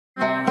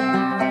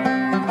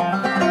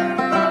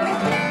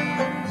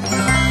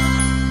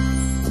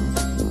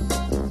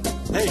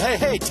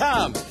Hey,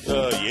 Tom.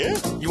 Yeah?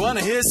 You want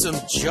to hear some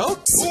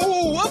jokes?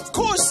 Oh, of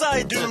course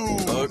I do.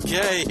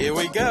 Okay, here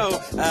we go.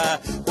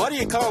 What do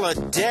you call a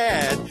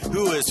dad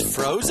who is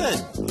frozen?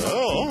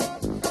 Oh.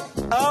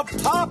 A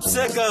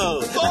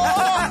popsicle.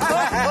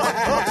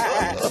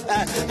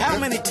 How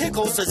many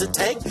tickles does it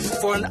take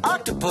for an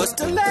octopus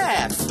to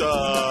laugh?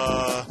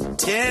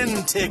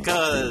 10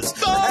 tickles.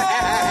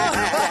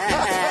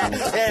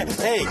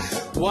 Hey,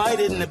 why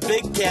didn't the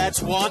big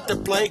cats want to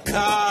play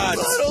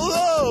cards? I don't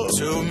know.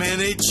 Too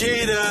many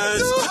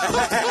cheetahs.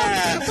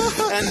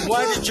 And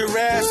why did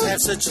giraffes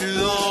have such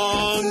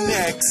long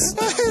necks?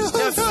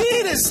 Their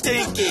feet are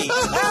stinky.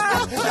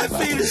 Their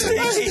feet are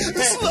stinky.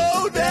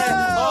 Slow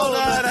down. Hold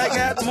on, I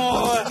got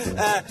more.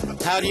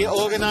 How do you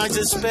organize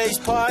a space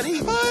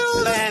party?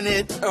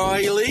 Planet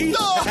oily.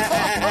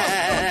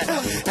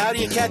 How do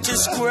you catch a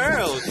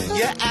squirrel?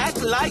 You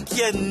act like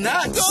you're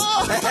nuts.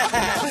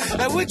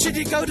 When should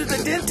you go to the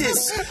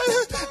dentist?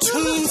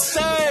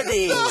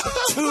 2:30.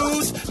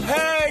 Tooth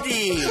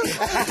hurdy.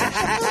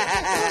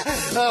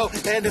 Oh,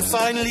 and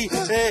finally,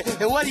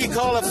 what do you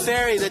call a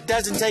fairy that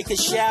doesn't take a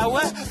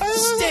shower?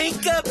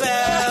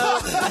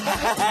 Stinkerbell.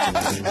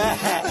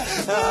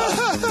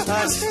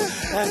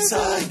 That's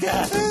all I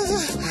got.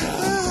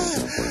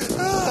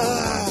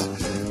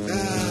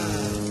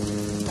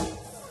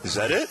 Is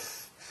that it?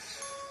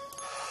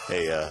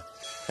 Hey,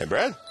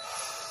 Brad?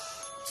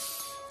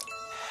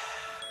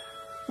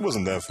 It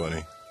wasn't that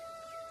funny.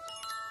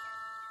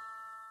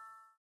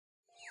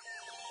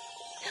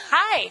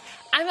 Hi,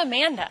 I'm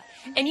Amanda.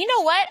 And you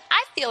know what?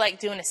 I feel like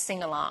doing a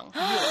sing-along.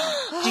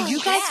 Do you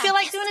guys feel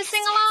like doing a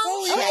sing-along?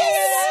 Oh,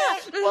 yeah.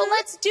 Well,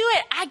 let's do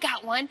it. I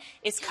got one.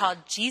 It's called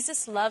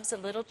Jesus Loves the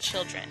Little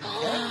Children.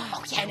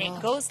 And it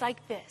goes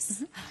like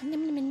this.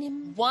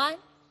 1,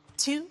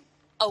 2,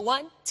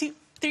 1, 2,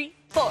 3,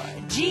 4.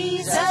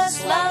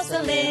 Jesus loves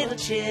the little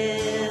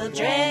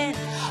children,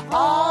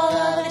 all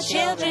of the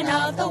children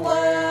of the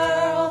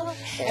world.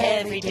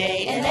 Every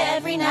day and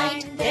every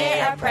night,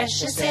 they are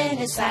precious in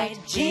His sight.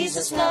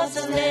 Jesus loves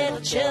the little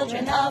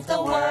children of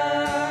the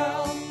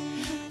world.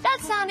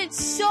 That sounded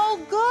so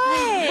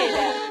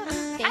good.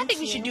 I think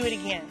we should do it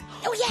again.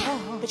 Oh, yeah.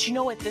 But you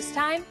know what this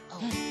time?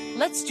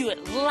 Let's do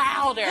it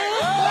louder.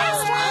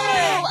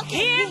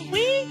 Here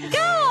we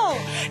go.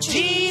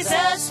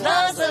 Jesus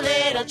loves the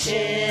little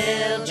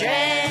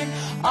children,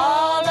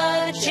 all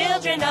of the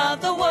children of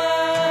the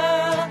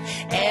world.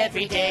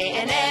 Every day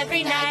and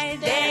every night,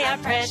 they are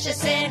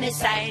precious in His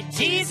sight.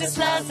 Jesus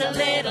loves the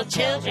little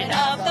children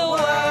of the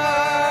world.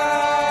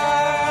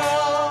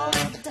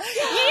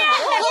 Yeah,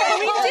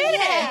 we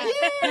did it.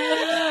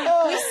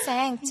 We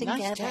sang together.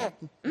 Nice job.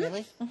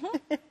 Really?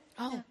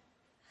 Oh.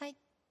 Hi.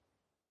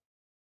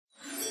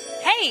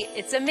 Hey,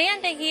 it's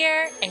Amanda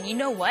here, and you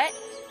know what?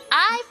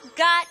 I've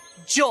got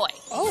joy.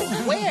 Oh,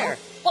 where?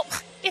 Well,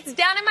 it's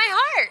down in my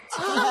heart.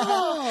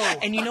 Oh.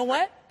 And you know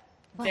what?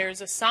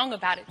 There's a song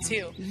about it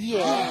too.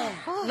 Yeah.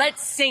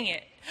 Let's sing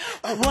it.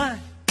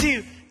 1,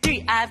 2,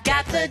 3. I've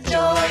got the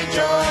joy,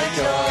 joy,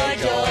 joy,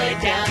 joy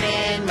down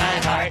in my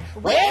heart.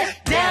 Where?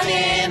 Down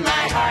in my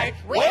heart.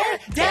 Where?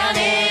 Down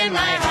in my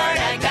heart.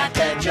 I got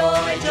the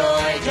joy,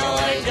 joy,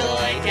 joy,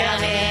 joy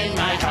down in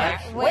my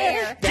heart.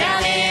 Where?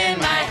 Down in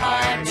my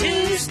heart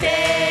to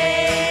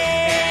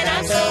stay. And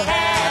I'm so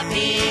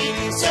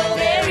happy, so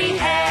very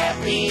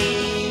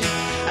happy.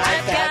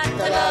 I've got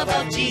the love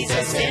of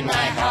Jesus in my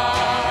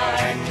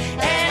heart.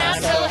 And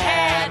I'm so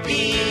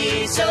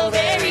happy, so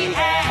very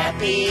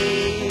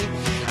happy.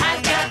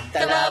 I've got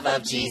the love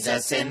of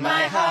Jesus in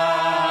my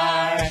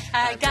heart.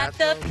 I got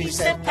the peace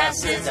that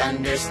passes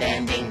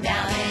understanding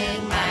down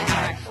in my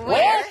heart.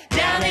 Where?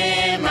 Down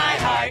in my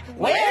heart.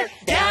 Where?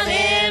 Down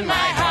in my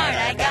heart.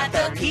 I got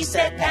the peace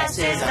that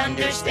passes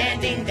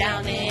understanding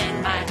down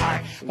in my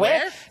heart.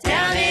 Where?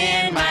 Down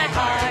in my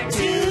heart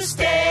to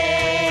stay.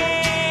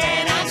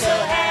 And I'm so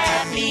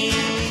happy,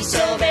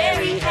 so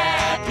very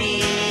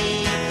happy.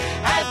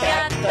 I've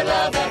got the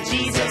love of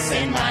Jesus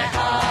in my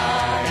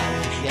heart.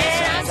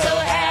 And I'm so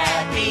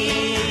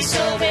happy,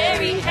 so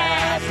very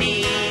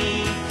happy.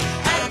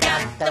 I've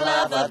got the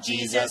love of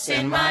Jesus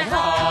in my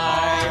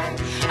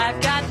heart.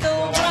 I've got the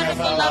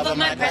wonderful love of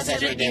my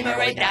precious Redeemer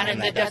right down in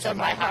the depths of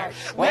my heart.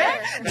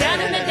 Where? Down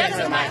in the depths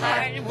of my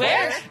heart.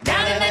 Where?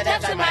 Down in the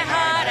depths of my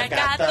heart. I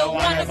got the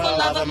wonderful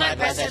love of my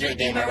precious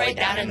Redeemer right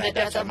down in the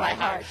depths of my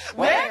heart.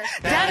 Where?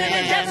 Down in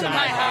the depths of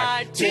my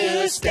heart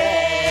to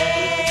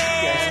stay.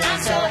 And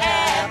I'm so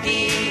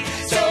happy,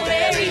 so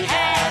very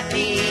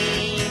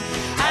happy.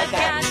 I've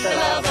got the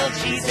love of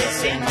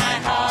Jesus in my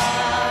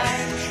heart.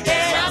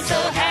 And I'm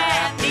so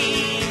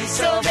happy,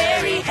 so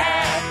very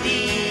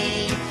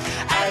happy.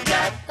 I've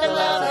got the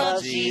love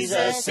of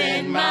Jesus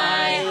in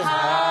my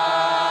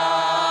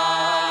heart.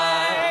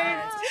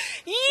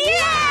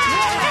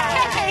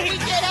 Yeah! We did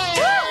it!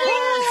 We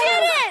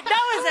did it!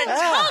 That was a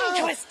tongue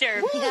twister.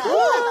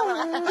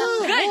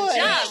 Good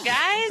job,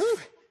 guys.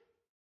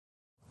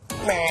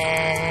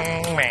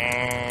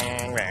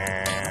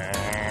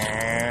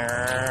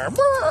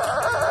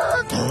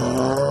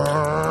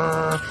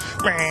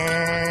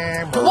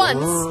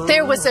 Once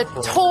there was a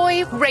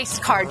toy race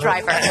car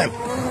driver.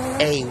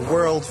 A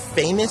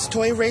world-famous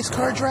toy race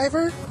car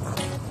driver?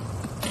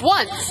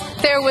 Once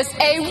there was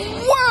a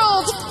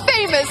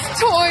world-famous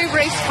toy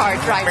race car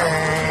driver.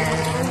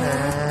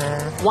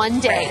 One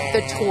day,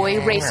 the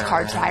toy race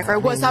car driver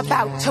was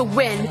about to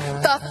win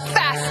the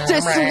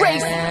fastest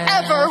race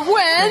ever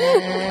when...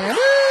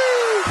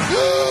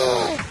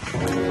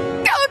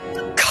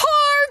 a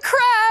car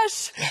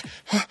crash!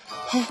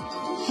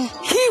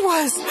 He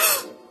was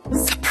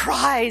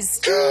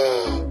surprised.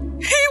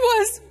 He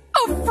was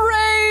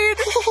afraid.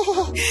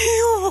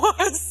 He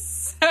was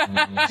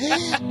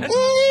sad.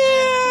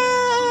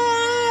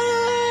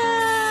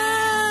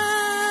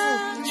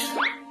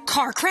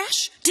 Car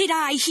crash? Did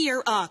I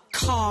hear a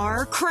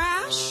car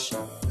crash?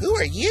 Who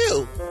are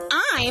you?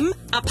 I'm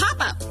a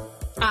pop-up.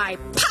 I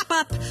pop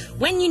up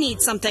when you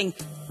need something,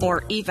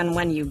 or even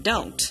when you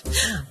don't.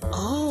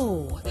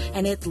 Oh,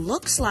 and it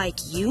looks like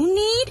you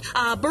need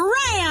a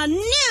brand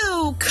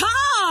new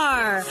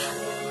car.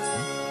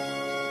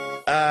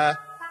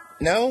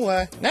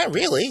 No, not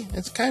really.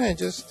 It's kind of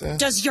just,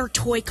 Does your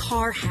toy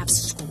car have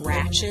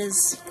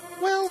scratches?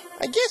 Well,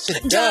 I guess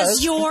it Does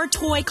does. your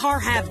toy car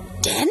have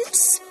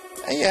dents?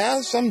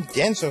 Yeah, some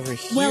dents over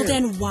here. Well,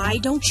 then why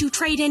don't you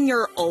trade in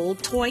your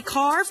old toy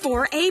car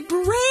for a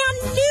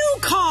brand new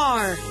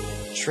car?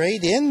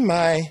 Trade in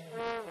my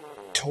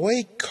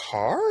toy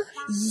car?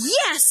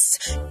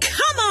 Yes!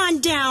 Come on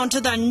down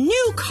to the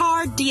new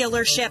car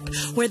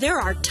dealership where there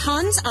are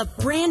tons of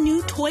brand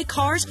new toy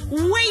cars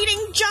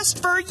waiting just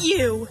for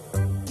you.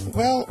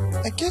 Well,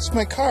 I guess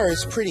my car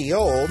is pretty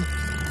old.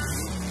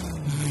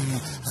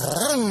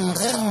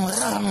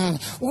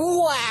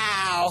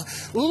 Wow!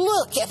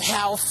 Look at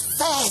how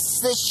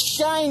fast this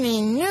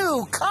shiny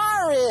new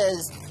car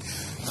is!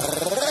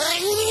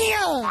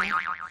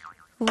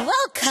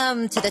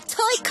 Welcome to the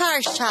toy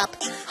car shop,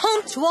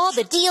 home to all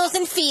the deals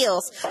and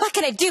feels. What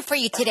can I do for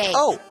you today?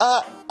 Oh,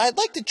 I'd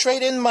like to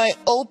trade in my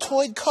old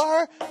toy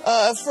car,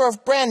 for a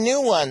brand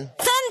new one.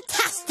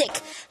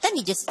 Fantastic! Let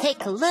me just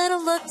take a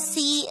little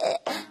look-see.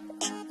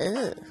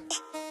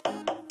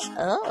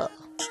 Oh,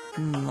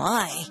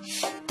 my.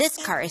 This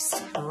car is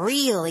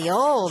really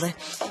old.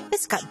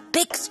 It's got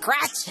big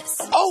scratches.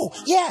 Oh,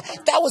 yeah,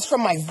 that was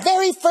from my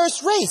very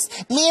first race.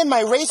 Me and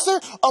my racer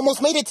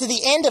almost made it to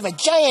the end of a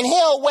giant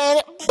hill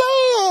when,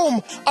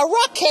 boom, a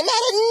rock came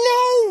out of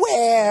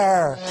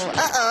nowhere.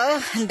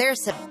 Uh-oh,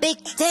 there's a big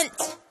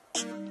dent.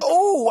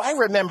 Oh, I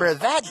remember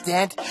that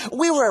dent.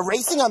 We were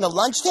racing on the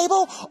lunch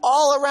table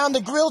all around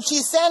the grilled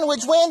cheese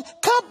sandwich when,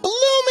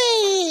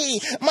 kabloomy!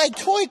 My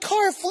toy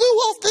car flew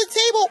off the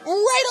table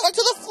right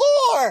onto the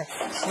floor.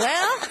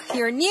 Well,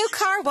 your new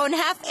car won't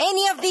have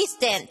any of these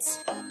dents.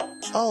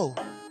 Oh,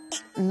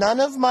 none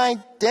of my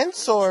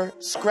dents or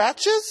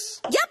scratches?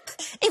 Yup,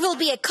 it will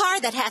be a car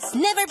that has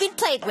never been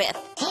played with.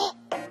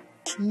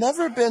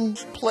 Never been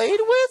played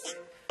with?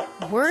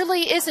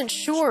 Whirly isn't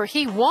sure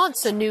he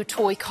wants a new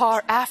toy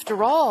car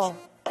after all.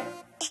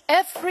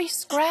 Every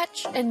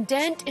scratch and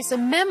dent is a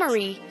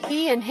memory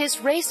he and his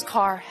race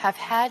car have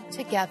had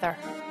together.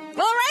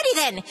 Alrighty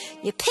then,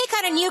 you pick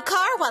out a new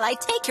car while I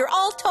take your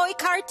old toy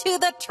car to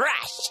the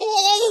trash.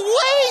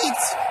 Oh,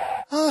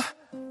 wait!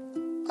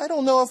 I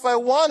don't know if I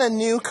want a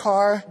new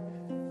car.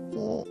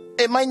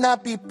 It might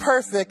not be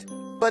perfect,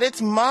 but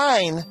it's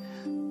mine.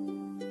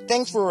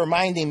 Thanks for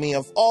reminding me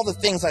of all the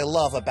things I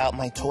love about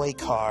my toy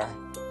car.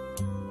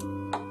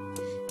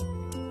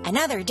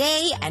 Another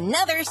day,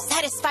 another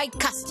satisfied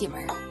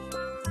customer.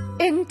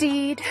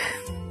 Indeed.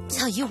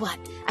 Tell you what,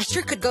 I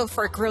sure could go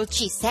for a grilled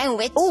cheese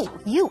sandwich. Oh,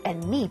 you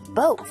and me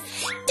both.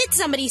 Did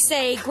somebody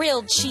say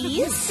grilled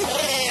cheese?